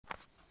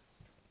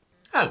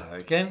Hello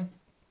again.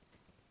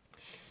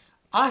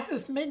 I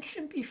have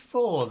mentioned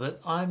before that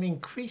I'm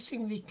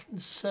increasingly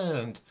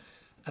concerned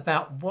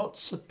about what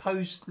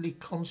supposedly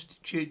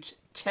constitutes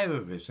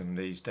terrorism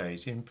these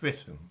days in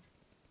Britain.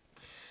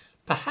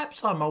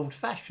 Perhaps I'm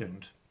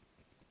old-fashioned,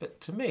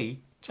 but to me,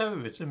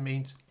 terrorism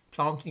means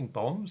planting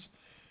bombs,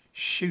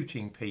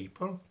 shooting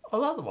people,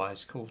 or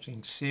otherwise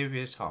causing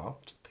serious harm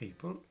to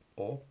people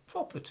or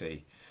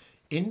property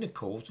in the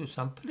cause of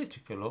some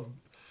political or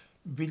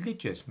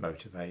religious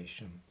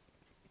motivation.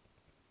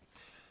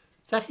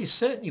 That is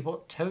certainly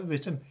what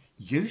terrorism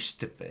used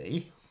to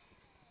be.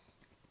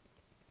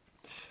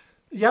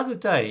 The other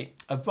day,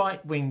 a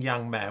right-wing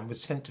young man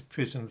was sent to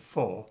prison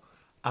for,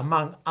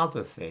 among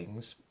other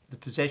things, the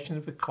possession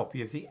of a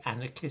copy of the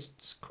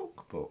Anarchist's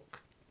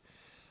Cookbook.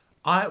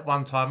 I at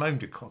one time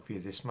owned a copy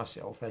of this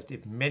myself, as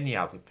did many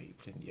other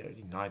people in the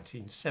early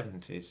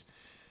 1970s.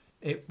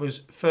 It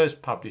was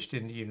first published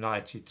in the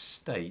United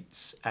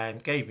States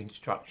and gave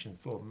instruction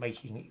for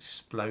making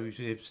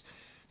explosives,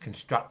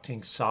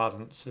 constructing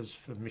silencers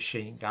for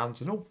machine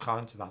guns and all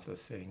kinds of other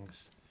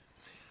things.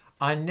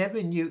 I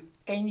never knew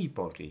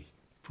anybody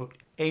put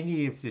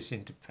any of this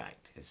into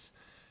practice,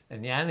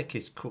 and the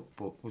Anarchist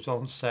Cookbook was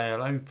on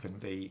sale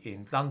openly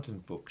in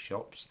London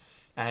bookshops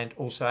and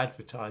also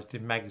advertised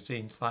in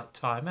magazines like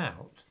Time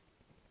Out.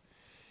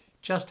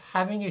 Just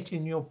having it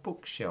in your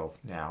bookshelf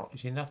now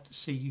is enough to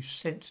see you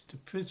sent to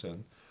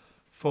prison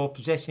for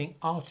possessing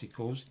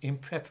articles in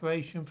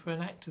preparation for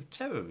an act of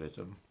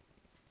terrorism.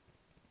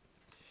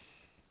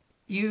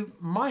 You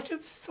might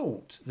have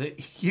thought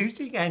that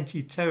using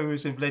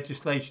anti-terrorism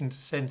legislation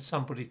to send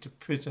somebody to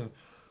prison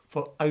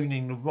for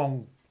owning the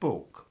wrong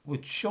book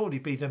would surely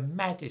be the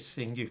maddest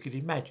thing you could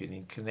imagine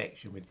in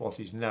connection with what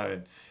is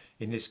known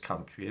in this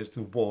country as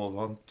the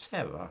War on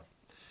Terror.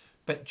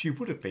 But you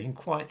would have been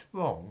quite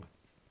wrong.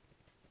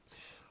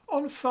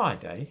 On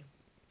Friday,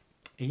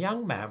 a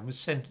young man was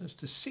sentenced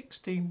to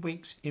 16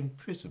 weeks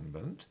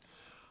imprisonment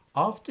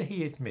after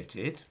he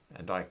admitted,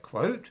 and I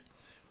quote,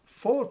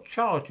 4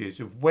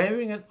 charges of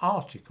wearing an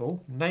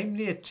article,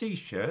 namely a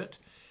T-shirt,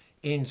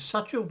 in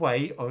such a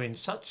way or in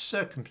such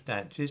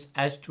circumstances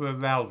as to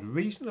arouse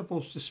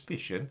reasonable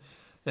suspicion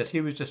that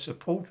he was a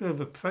supporter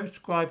of a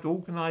proscribed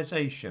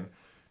organisation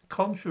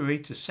contrary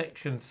to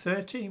section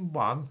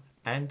 13(1)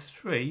 and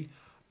 3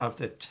 of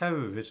the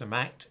Terrorism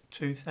Act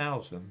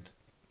 2000.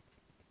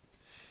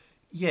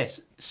 Yes,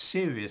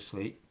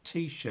 seriously,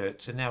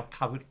 T-shirts are now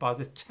covered by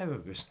the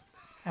Terrorism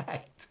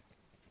Act.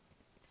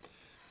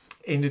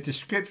 In the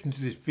description to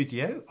this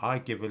video, I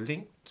give a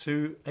link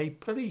to a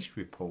police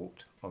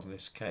report on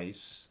this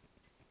case.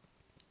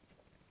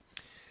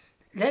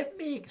 Let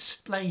me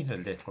explain a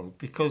little,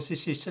 because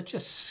this is such a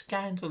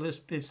scandalous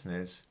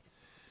business.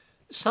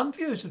 Some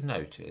viewers have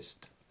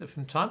noticed that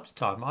from time to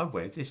time I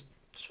wear this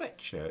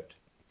sweatshirt,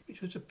 which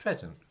was a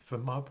present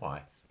from my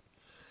wife.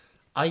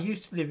 I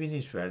used to live in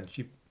Israel and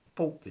she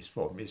bought this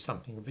for me as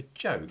something of a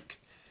joke.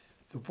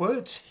 The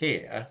words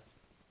here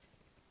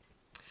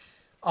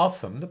are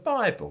from the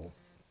Bible.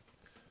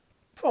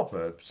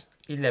 Proverbs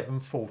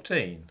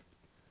 11:14.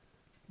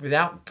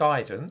 Without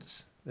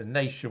guidance, the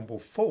nation will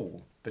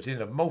fall, but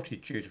in a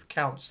multitude of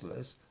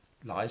counsellors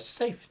lies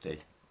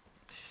safety.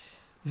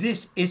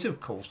 This is, of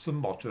course, the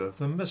motto of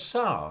the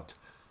Mossad,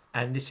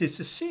 and this is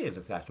the seal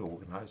of that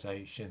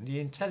organisation, the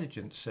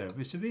Intelligence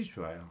Service of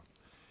Israel.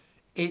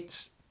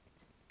 It's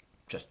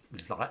just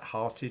a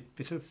light-hearted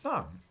bit of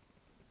fun.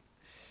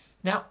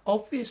 Now,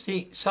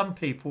 obviously, some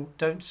people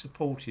don't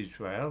support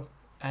Israel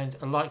and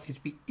are likely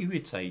to be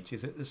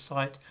irritated at the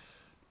sight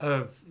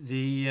of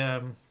the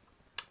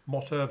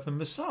motto of the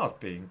Mossad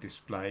being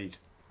displayed.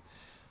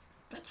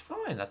 That's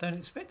fine, I don't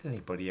expect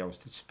anybody else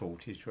to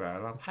support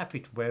Israel. I'm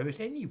happy to wear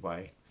it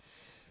anyway.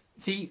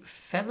 The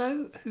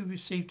fellow who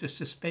received a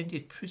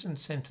suspended prison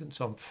sentence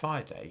on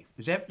Friday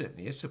was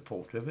evidently a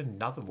supporter of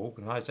another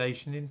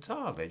organisation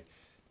entirely,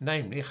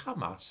 namely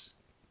Hamas.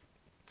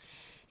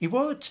 He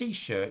wore a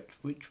T-shirt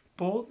which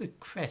bore the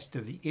crest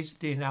of the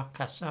Izz-ad-Din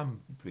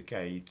al-Qassam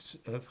brigades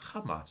of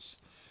Hamas,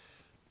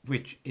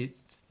 which is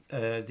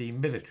the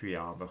military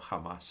arm of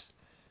Hamas.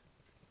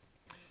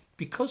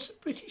 Because the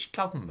British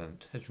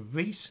government has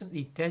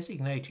recently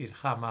designated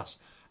Hamas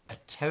a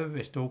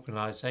terrorist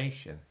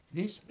organisation,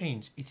 this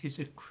means it is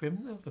a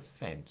criminal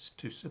offence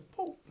to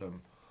support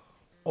them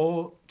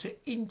or to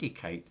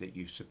indicate that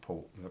you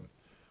support them,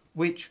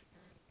 which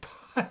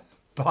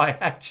by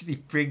actually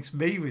brings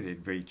me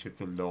within reach of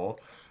the law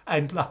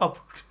and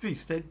liable to be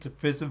sent to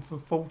prison for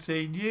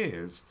 14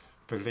 years,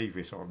 believe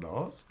it or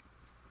not.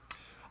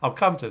 I'll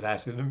come to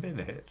that in a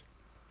minute.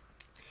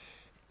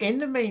 In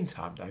the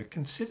meantime, though,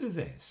 consider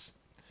this.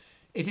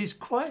 It is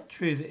quite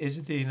true that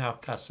Izz-ad-Din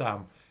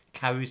al-Qassam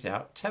carries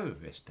out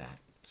terrorist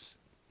acts,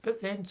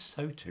 but then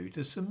so too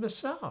does the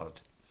Mossad.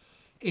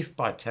 If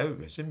by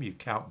terrorism you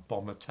count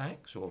bomb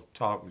attacks or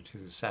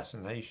targeted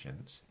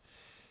assassinations,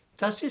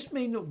 does this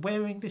mean that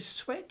wearing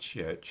this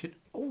sweatshirt should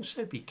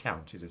also be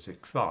counted as a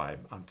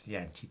crime under the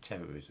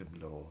anti-terrorism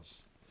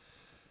laws?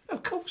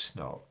 Of course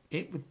not.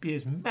 It would be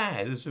as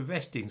mad as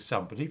arresting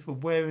somebody for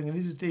wearing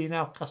an Izzadin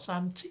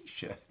al-Qassam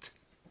t-shirt.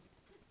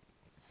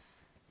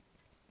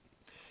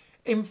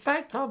 In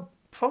fact, I'm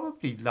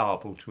probably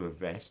liable to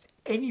arrest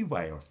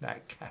anyway on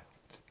that count.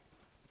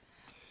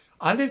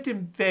 I lived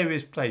in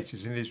various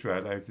places in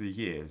Israel over the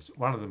years.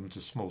 One of them was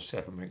a small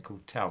settlement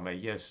called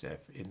Talmei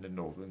Yosef in the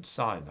northern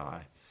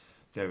Sinai.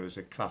 There was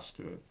a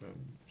cluster of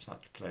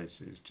such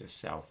places just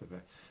south of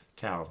a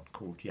town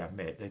called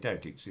Yamet. They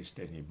don't exist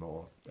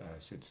anymore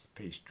since the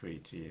peace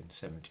treaty in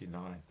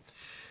 1979.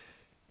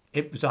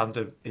 It was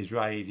under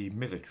Israeli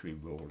military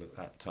rule at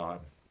that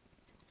time.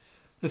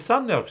 The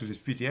thumbnail to this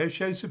video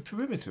shows the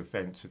perimeter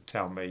fence of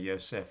Talmei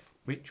Yosef,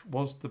 which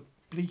was the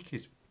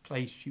bleakest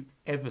place you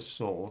ever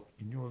saw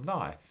in your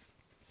life.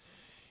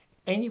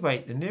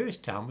 Anyway, the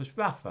nearest town was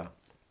Rafah,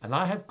 and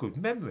I have good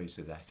memories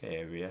of that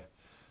area.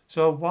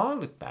 So a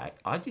while back,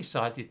 I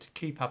decided to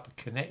keep up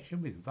a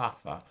connection with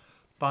Rafah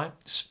by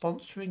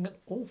sponsoring an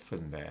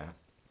orphan there.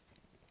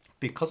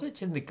 Because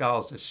it's in the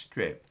Gaza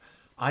Strip,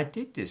 I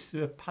did this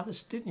through a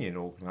Palestinian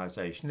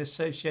organisation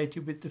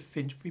associated with the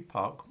Finsbury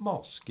Park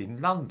Mosque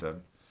in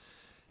London.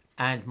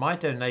 And my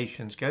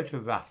donations go to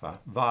Rafah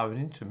via an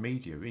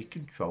intermediary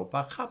controlled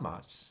by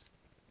Hamas.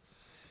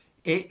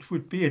 It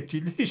would be a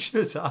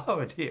delicious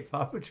irony if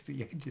I would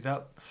be ended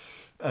up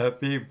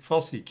being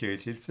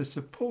prosecuted for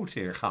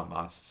supporting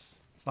Hamas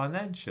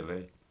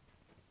financially.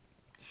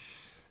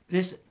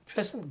 This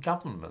present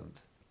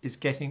government is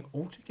getting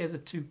altogether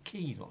too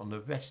keen on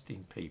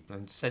arresting people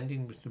and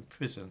sending them to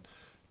prison,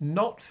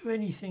 not for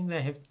anything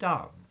they have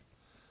done,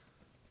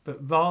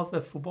 but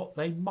rather for what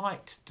they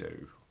might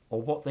do,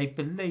 or what they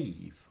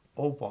believe,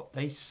 or what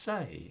they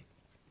say.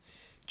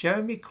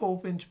 Jeremy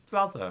Corbyn's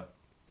brother,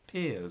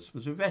 Piers,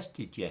 was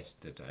arrested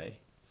yesterday,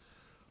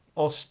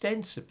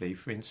 ostensibly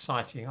for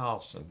inciting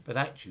arson, but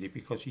actually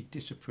because he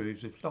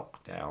disapproves of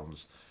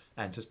lockdowns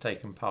and has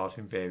taken part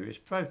in various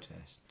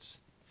protests.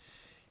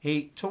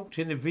 He talked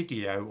in a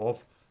video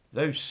of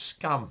those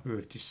scum who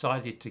have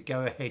decided to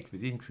go ahead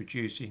with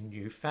introducing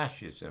new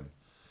fascism,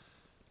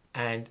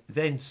 and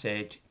then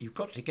said, you've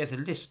got to get a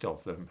list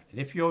of them, and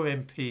if your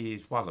MP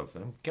is one of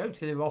them, go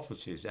to their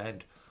offices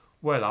and,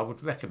 well, I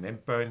would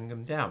recommend burning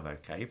them down,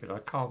 okay, but I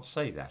can't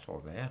say that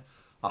on air.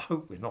 I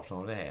hope we're not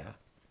on air.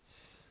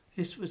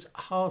 This was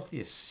hardly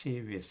a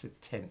serious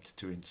attempt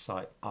to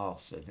incite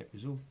arson. It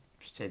was all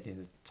said in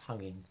a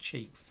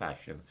tongue-in-cheek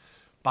fashion,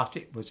 but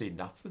it was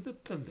enough for the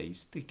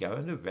police to go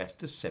and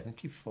arrest a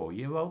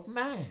 74-year-old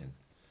man.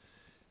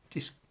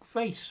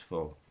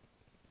 Disgraceful.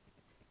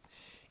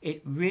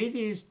 It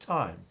really is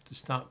time to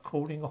start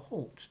calling a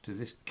halt to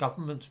this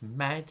government's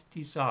mad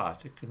desire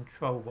to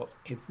control what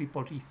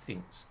everybody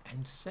thinks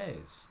and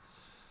says.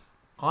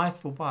 I,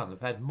 for one,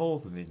 have had more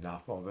than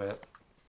enough of it.